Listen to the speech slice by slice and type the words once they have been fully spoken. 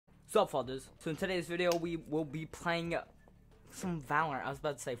What's up, fathers? So in today's video, we will be playing some Valorant. I was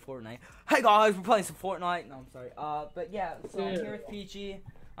about to say Fortnite. Hey guys, we're playing some Fortnite. No, I'm sorry. But yeah, so I'm here with Peachy.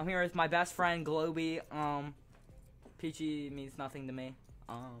 I'm here with my best friend, Globy. Peachy means nothing to me.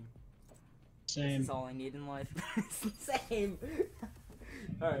 Same. This is all I need in life. Same.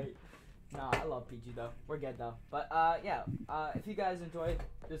 Alright. Nah, I love Peachy though. We're good though. But yeah. If you guys enjoyed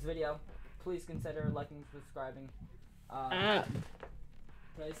this video, please consider liking and subscribing.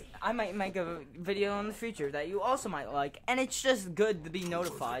 I might make a video in the future that you also might like, and it's just good to be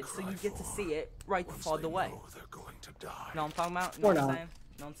notified so you get to see it right before the way. Know what I'm talking about? Know what I'm saying?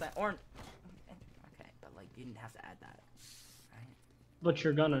 Know what I'm saying? Or okay, but like you didn't have to add that, right? But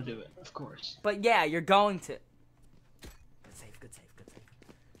you're gonna do it, of course. But yeah, you're going to. Good save, good save, good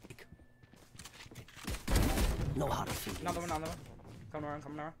save. No hard feelings. Another one, another one. Come around,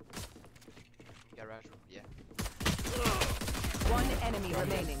 come around. Yeah, Raj, yeah. One enemy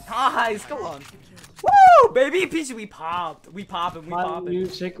remaining. Nice, go on. Woo, baby, Peachy, we popped. We popping, we popping. My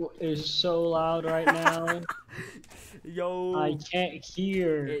music is so loud right now. Yo. I can't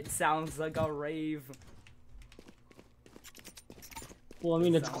hear. It sounds like a rave. Well, I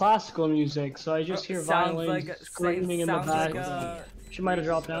mean, it's classical music, so I just hear violins like screaming in the back. Like She might have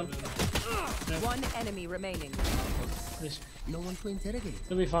dropped down. One enemy remaining. No one to interrogate.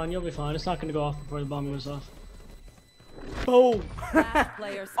 You'll be fine, you'll be fine. It's not gonna go off before the bomb goes off. Boom! Last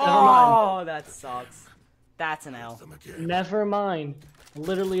player Oh, that sucks. That's an L. Never mind.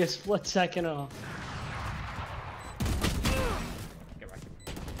 Literally a split second off. Get right.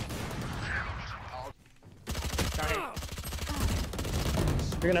 Sorry.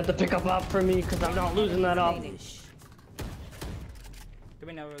 You're gonna have to pick up op for me because I'm not losing that op. remaining. Do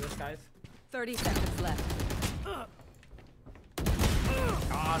we know where this guy's? 30 seconds left.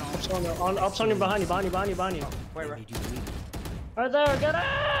 Ops on you, behind you. Wait, where? Right there, get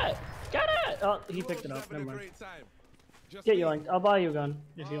it! Get it! Oh, he picked it up, never mind. Get yoinked. I'll buy you a gun,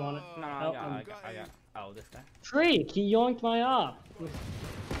 if you want it. No, Oh, I got. Oh, this guy. Freak, he yoinked my op.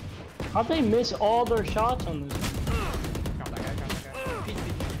 How'd they miss all their shots on this? Got that guy, Peach.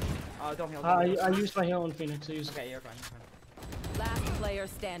 Don't heal. I used my heal on Phoenix, I used it. Okay, you're fine, Last player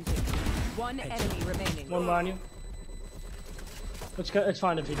standing. One enemy remaining. One behind you. It's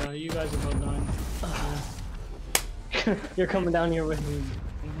fine if you die. You guys are both dying. You're coming down here with me.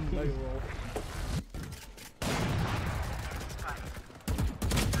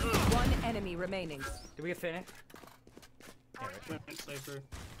 One enemy remaining. Did we get Phoenix? Safer.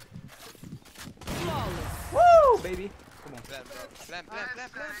 Flawless. Woo, baby. Come on. Plan.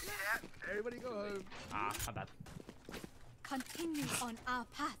 Everybody go home. Ah, my bad. Continue on our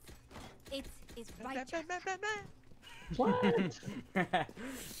path. It is righteous. Plant!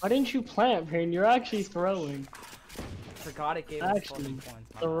 Why didn't you plant, Pain? You're actually throwing. Forgot it gave us Actually, 14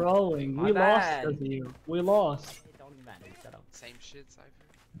 points. My bad. throwing. My We bad. lost with you. We lost. It don't even matter. Shut up. Same shit,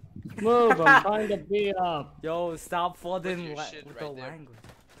 Cypher. Move, I'm trying to beat up. Yo, stop flooding your with shit the right there. language.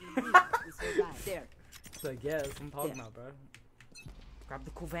 There. It's like, yeah, that's what I'm talking about, bro. Grab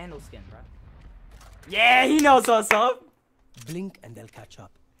the cool Vandal skin, bro. Yeah, he knows what's up. Blink and they'll catch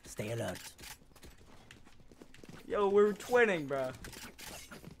up. Stay alert. Yo, we're twinning, bro.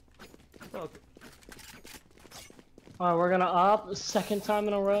 Look. Alright, we're gonna op second time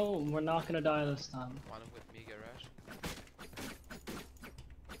in a row, and we're not gonna die this time. One with me, Garage.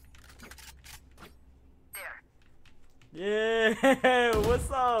 Yeah, what's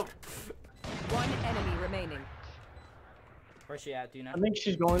up? One enemy remaining. Where's she at? Do you know? I think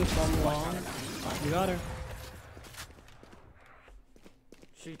she's going from long. You got her.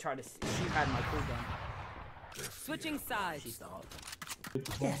 She tried to. She had my cooldown. Switching sides. She thought.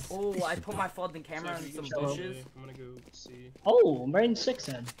 Yes. Oh, I put my flooding camera in some Hello. bushes. I'm gonna go see. Oh, I'm rating 6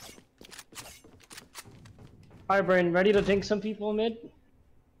 in. Alright, Brain, ready to think some people mid?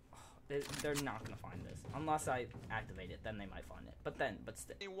 They're not gonna find this unless I activate it. Then they might find it. But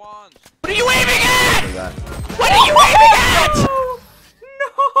still. Anyone? What are you aiming at? What are you aiming at?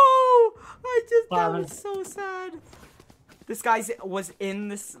 No! I just that was so sad. This guy was in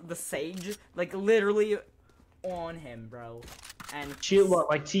the sage, like literally on him, bro. And She what,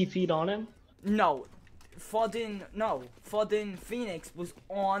 like TP'd on him? no, Floodin Phoenix was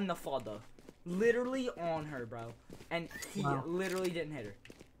on the fodder, literally on her, bro, and he literally didn't hit her.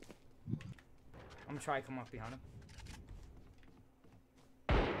 I'm gonna try to come up behind him.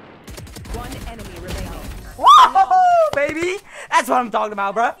 One enemy remaining. Whoa, baby! That's what I'm talking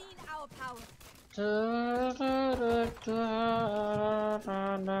about, bro. Seen our power.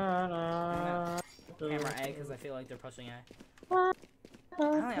 Camera A, because I feel like they're pushing A.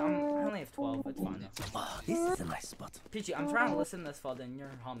 I only have 12. It's fine. Oh, this is a nice spot. Peachy, I'm trying to listen to this fall, then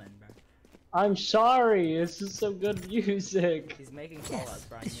you're humming, bro. I'm sorry. This is some good music. He's making callouts,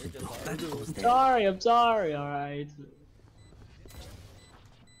 Brian. You're just like, That goes there. Sorry. I'm sorry. All right.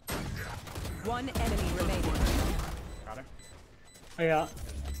 One enemy remaining. got her. Oh, yeah.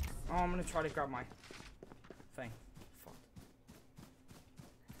 Oh, I'm gonna try to grab my thing. Fuck.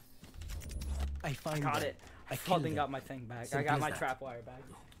 I find Got them. it. I kill fucking them. got my thing back. I Simple got as my that. trap wire back.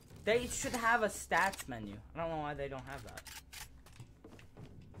 They should have a stats menu. I don't know why they don't have that.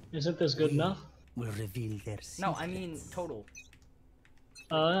 Isn't this good enough? Will reveal their secrets. No, I mean total.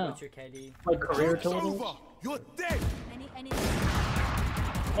 Oh, yeah. What's your KD? Like career total? You're dead. Any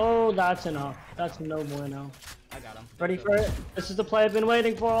Oh, that's enough. That's no bueno. I got him. Ready for it? This is the play I've been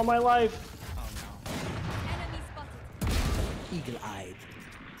waiting for all my life. Oh no. enemy spotted. Eagle-eyed.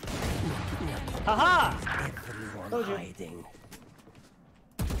 Haha! Everyone Told you. hiding.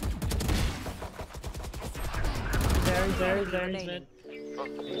 There, Remaining.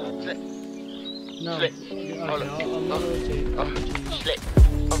 No. Okay, I'll rotate.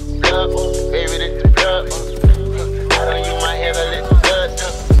 Blood, baby, this the blood. I don't use my head, I let the blood.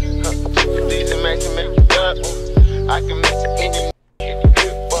 These are max and make you blood. I can mix it in the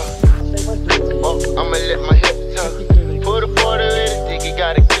I'ma let my hip tuck. Put a quarter in the ticket,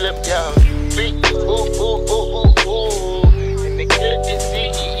 gotta kill up, y'all. Freak, ooh, ooh, ooh, ooh, ooh. And they kill it,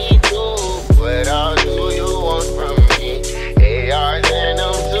 CEE too. What all do you want from me? ARs and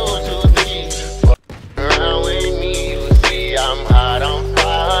them 223. Fuck around with me, you see I'm hot, I'm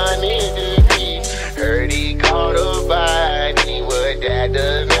fine, need to be. Heard he caught a body, what that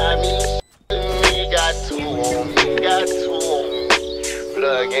does not mean to me. Got two on me, got two on me.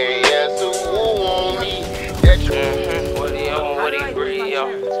 Plug and yes, who on me? That What he on, what he breathe, yo.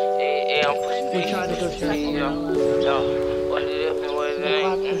 Yeah, I'm pushing We tried to go check yo. on Yo, what it is and what it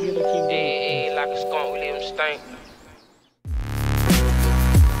ain't. that. Yeah, like a skunk, we leave him stink.